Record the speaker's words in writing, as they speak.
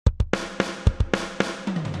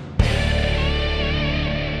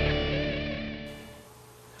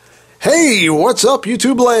Hey, what's up,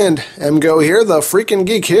 YouTube land? EmGo here, the freaking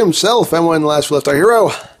geek himself, and when last we left our hero,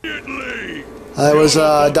 I was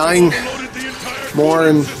dying more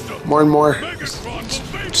and more.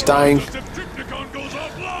 Just dying.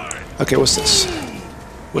 Okay, what's this?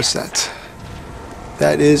 What's that?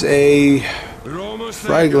 That is a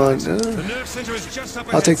frag gun.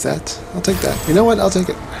 I'll take that. I'll take that. You know what? I'll take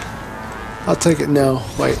it. I'll take it. No,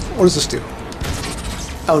 wait. What does this do?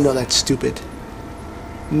 Oh no, that's stupid.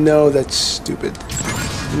 No, that's stupid.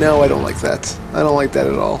 No, I don't like that. I don't like that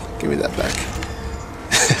at all. Give me that back.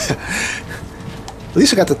 At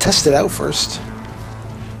least I got to test it out first.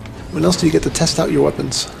 When else do you get to test out your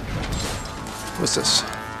weapons? What's this?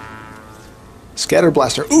 Scatter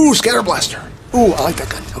blaster. Ooh, scatter blaster. Ooh, I like that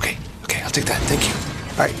gun. Okay, okay, I'll take that. Thank you.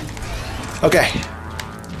 All right. Okay.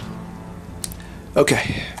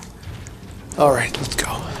 Okay. All right, let's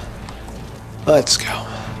go. Let's go.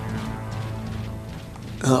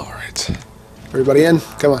 All right. Everybody in?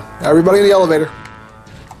 Come on. Everybody in the elevator.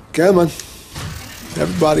 Come on.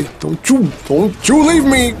 Everybody. Don't you leave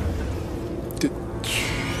me.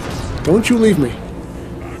 Don't you leave me.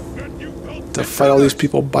 To fight all these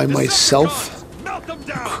people by myself?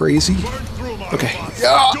 Crazy? Okay.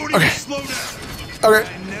 Yeah. Okay. Okay. Alright.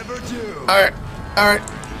 Alright.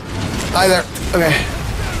 Hi there. Okay.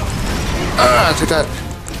 Ah, take that.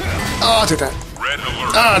 Ah, take that. Red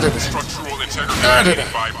alert. Ah, take that. Structural integrity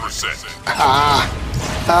 85%.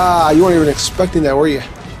 Ah, you weren't even expecting that, were you?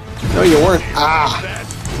 No, you weren't. Ah.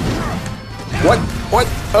 What? What?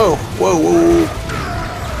 Oh, whoa, whoa, whoa.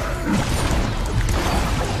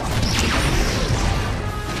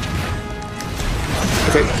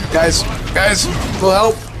 Okay, guys,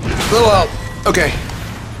 little help, okay,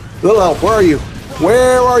 little help, where are you?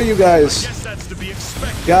 Where are you guys?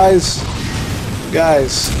 Guys,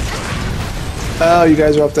 oh, you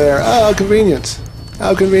guys are up there, oh, how convenient,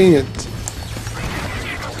 how convenient.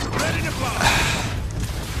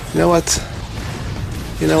 You know what,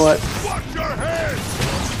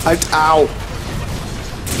 ow.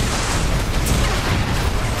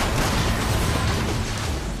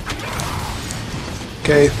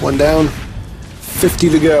 Okay, one down. 50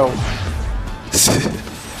 to go.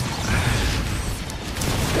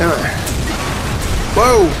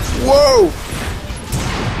 Whoa! Whoa!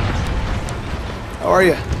 How are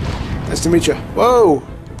you? Nice to meet you. Whoa!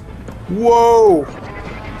 Whoa!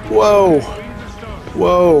 Whoa!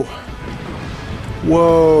 Whoa!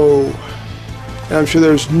 Whoa! And I'm sure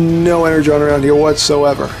there's no energon around here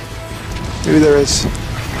whatsoever. Maybe there is.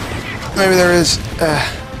 Maybe there is.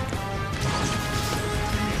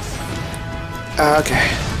 Okay.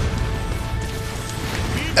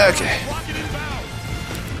 Okay.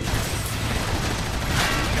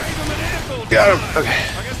 Got him. Okay.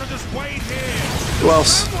 Who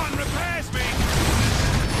else? I'm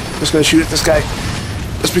just gonna shoot at this guy.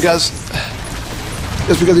 Just because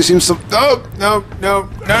he seems so. No! No! No!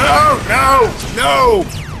 No! No! No!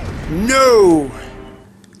 No!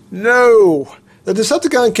 No! The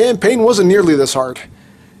Decepticon campaign wasn't nearly this hard.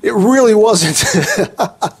 It really wasn't.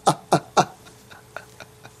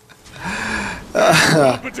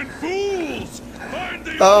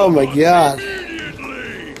 Oh my god.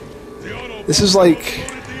 This is like...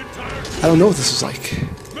 I don't know what this is like.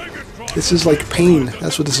 This is like pain.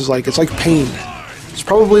 That's what this is like. It's like pain. It's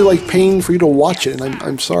probably like pain for you to watch it, and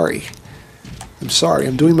I'm sorry. I'm sorry.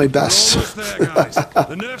 I'm doing my best.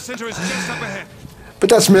 But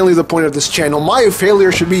that's mainly the point of this channel. My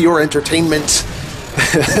failure should be your entertainment.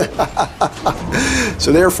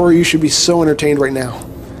 So therefore, you should be so entertained right now.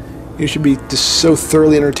 You should be just so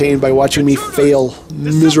thoroughly entertained by watching me fail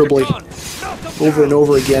miserably over and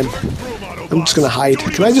over again. I'm just gonna hide.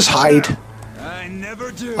 Can I just hide?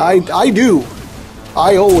 I do.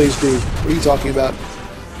 I always do. What are you talking about?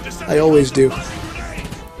 I always do.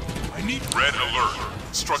 Red alert.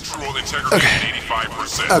 Structural integrity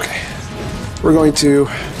 85%. Okay. We're going to...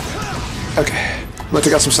 Okay. I'm gonna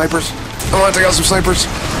take out some snipers.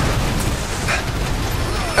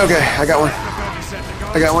 Okay, I got one.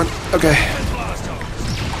 Okay.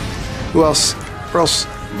 Who else? Where else?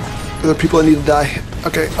 Are there people that need to die?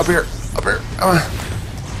 Okay, up here.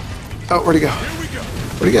 Oh, where'd he go?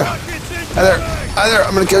 Hi there,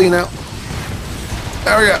 I'm gonna kill you now.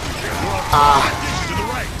 There we go. Ah.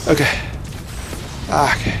 Okay.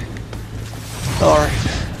 Okay. Alright.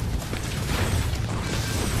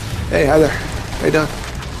 Hey, hi there. How you doing?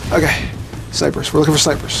 Okay. Snipers. We're looking for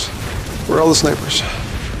snipers. Where are all the snipers?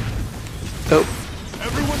 Oh.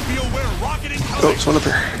 Oh, there's one up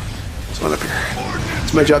here. It's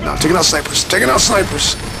my job now. Taking out snipers.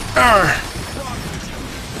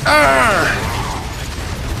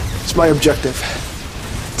 It's my objective.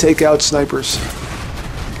 take out snipers.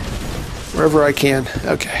 Wherever I can.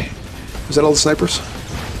 Okay. Was that all the snipers?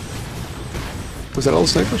 Was that all the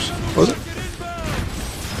snipers? Was it?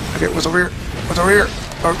 Okay, what's over here? What's over here?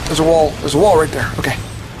 Oh, there's a wall. There's a wall right there. Okay.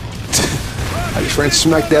 I just ran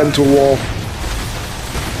smack dab into a wall.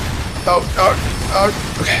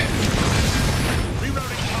 Okay.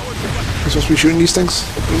 Am I supposed to be shooting these things?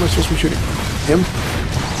 Who am I supposed to be shooting? Him?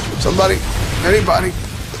 Somebody? Anybody?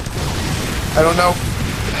 I don't know.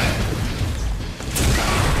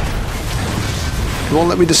 You won't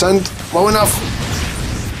let me descend low enough.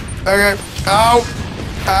 Okay. Ow!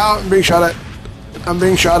 Ow! I'm being shot at. I'm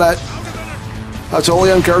being shot at. That's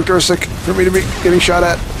totally uncharacteristic for me to be getting shot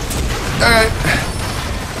at. Okay.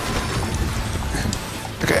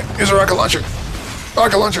 Okay, here's a rocket launcher.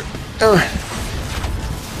 Rocket launcher. I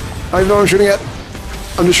don't even know what I'm shooting at.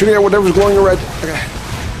 I'm just shooting at whatever's glowing in red. Okay.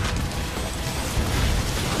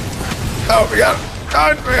 Oh, we got it.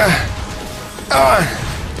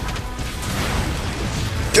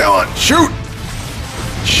 Come on, shoot!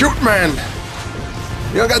 Shoot, man!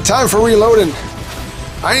 You don't got time for reloading.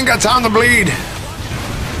 I ain't got time to bleed.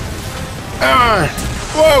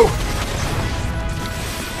 Whoa!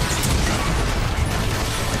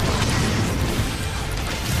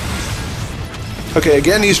 Okay,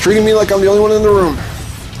 again, he's treating me like I'm the only one in the room.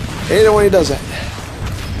 Hate it when he does that.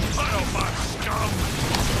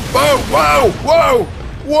 Whoa! Whoa! Whoa!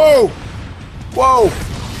 Whoa! Whoa!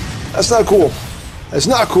 That's not cool. That's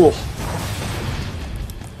not cool.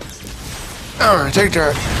 Alright, take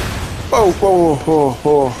that. Whoa, whoa, whoa,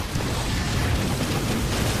 whoa.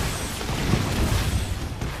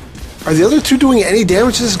 Are the other two doing any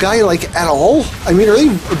damage to this guy, like, at all? I mean, are they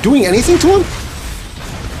doing anything to him?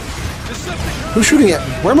 Who's shooting at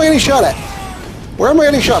me? Where am I getting shot at? Where am I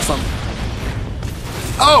getting shot from?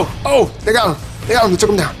 Oh! Oh! They got him! They got him! They took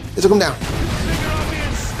him down! They took him down!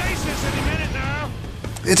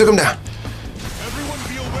 They took him down!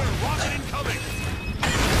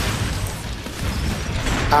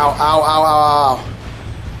 Ow, ow, ow, ow, ow.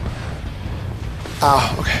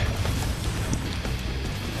 Ow, okay.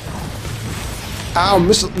 Ow,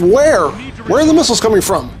 missile. Where? Where are the missiles coming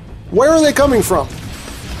from? Where are they coming from?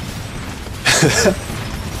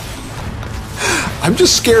 I'm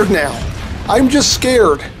just scared now. I'm just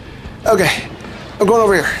scared. Okay. I'm going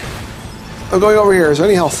over here. I'm going over here. Is there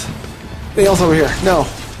any health? Any health over here? No.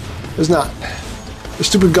 There's not. There's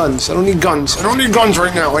stupid guns. I don't need guns. I don't need guns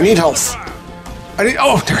right now. I need health. I need...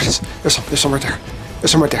 Oh, there it is. There's some right there.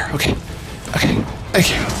 There's some right there. Okay. Okay. Thank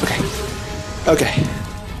you. Okay. Okay.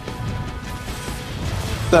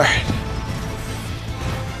 Alright.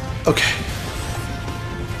 Okay.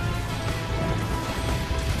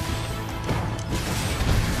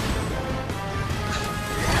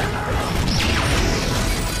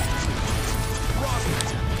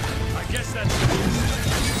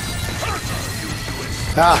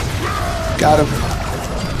 Ah! Got him.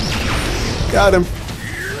 Got him.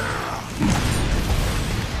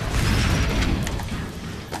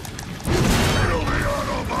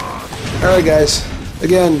 Alright, guys.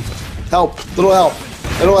 Again, help. Little help.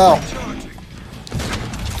 Little help.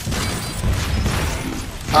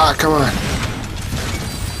 Ah, come on.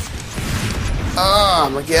 Oh,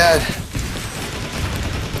 my God.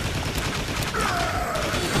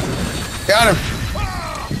 Got him.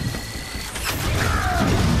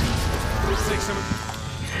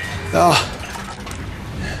 Oh.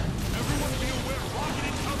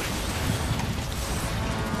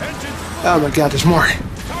 Oh my God, there's more.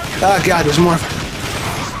 Oh God, there's more of them.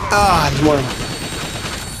 Ah, there's more of them.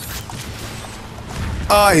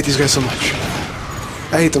 Oh, I hate these guys so much.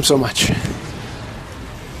 I hate them so much.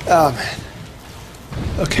 Oh man.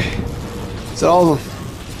 Okay. Is that all of them?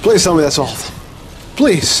 Please tell me that's all of them.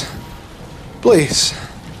 Please. Please.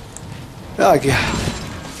 Oh God.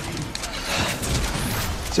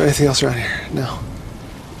 Is there anything else around here? No.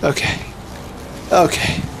 Okay.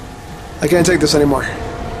 Okay. I can't take this anymore.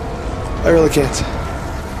 I really can't.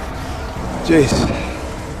 Jeez.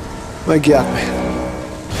 My God, man.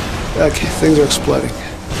 Okay, things are exploding.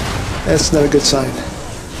 That's not a good sign.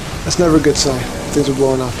 That's never a good sign. Things are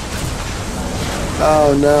blowing up.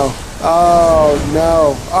 Oh, no. Oh,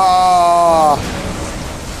 no. Oh!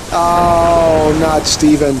 Oh, not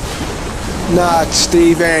Steven. Not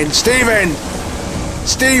Steven. Steven!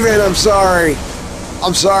 Steven, I'm sorry.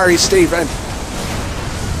 I'm sorry, Steven.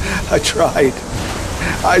 I tried.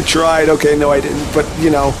 I tried. Okay, no, I didn't. But, you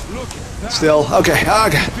know, still. Okay.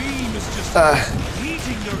 Okay.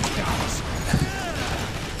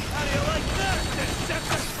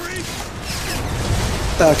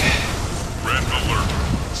 Okay. Red alert.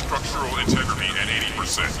 Structural integrity at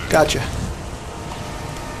 80%. Gotcha.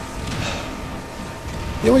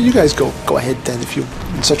 You know what? You guys go ahead then if you're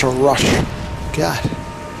in such a rush. God.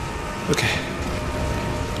 Okay.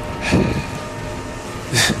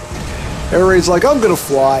 Everybody's like, I'm gonna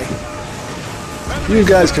fly. You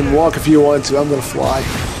guys can walk if you want to. I'm gonna fly.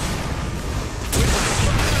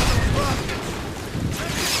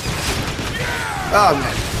 Oh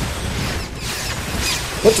man.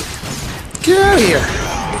 What the? Get out of here.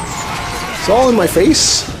 It's all in my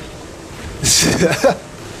face.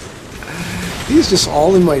 He's just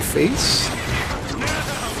all in my face.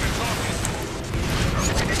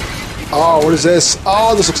 Oh, what is this?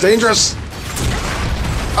 Oh, this looks dangerous.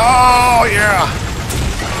 Oh, yeah.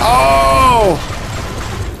 Oh.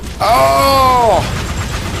 Oh.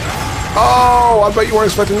 Oh, I bet you weren't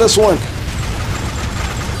expecting this one.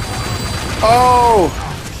 Oh.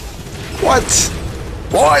 What?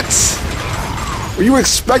 What? Were you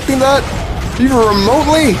expecting that? Even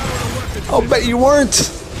remotely? I'll bet you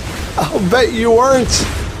weren't. I'll bet you weren't.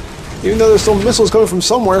 Even though there's still missiles coming from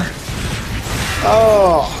somewhere.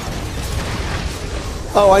 Oh.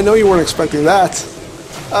 Oh, I know you weren't expecting that.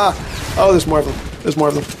 Oh, there's more of them. There's more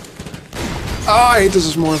of them. Oh, I hate this.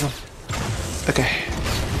 There's more of them. Okay.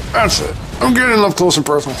 That's it. I'm getting up close and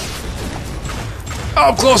personal.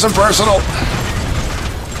 Up close and personal.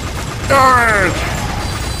 Alright.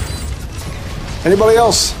 Anybody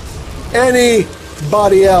else?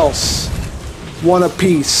 Anybody else want a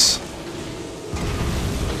piece?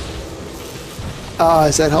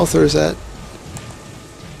 Is that health or is that...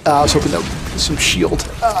 I was hoping that would be some shield.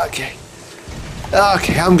 Okay.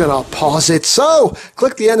 Okay, I'm gonna pause it. So,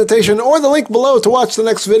 click the annotation or the link below to watch the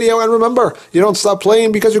next video. And remember, you don't stop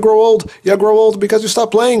playing because you grow old. You grow old because you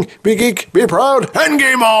stop playing. Be geek, be proud, and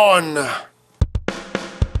game on!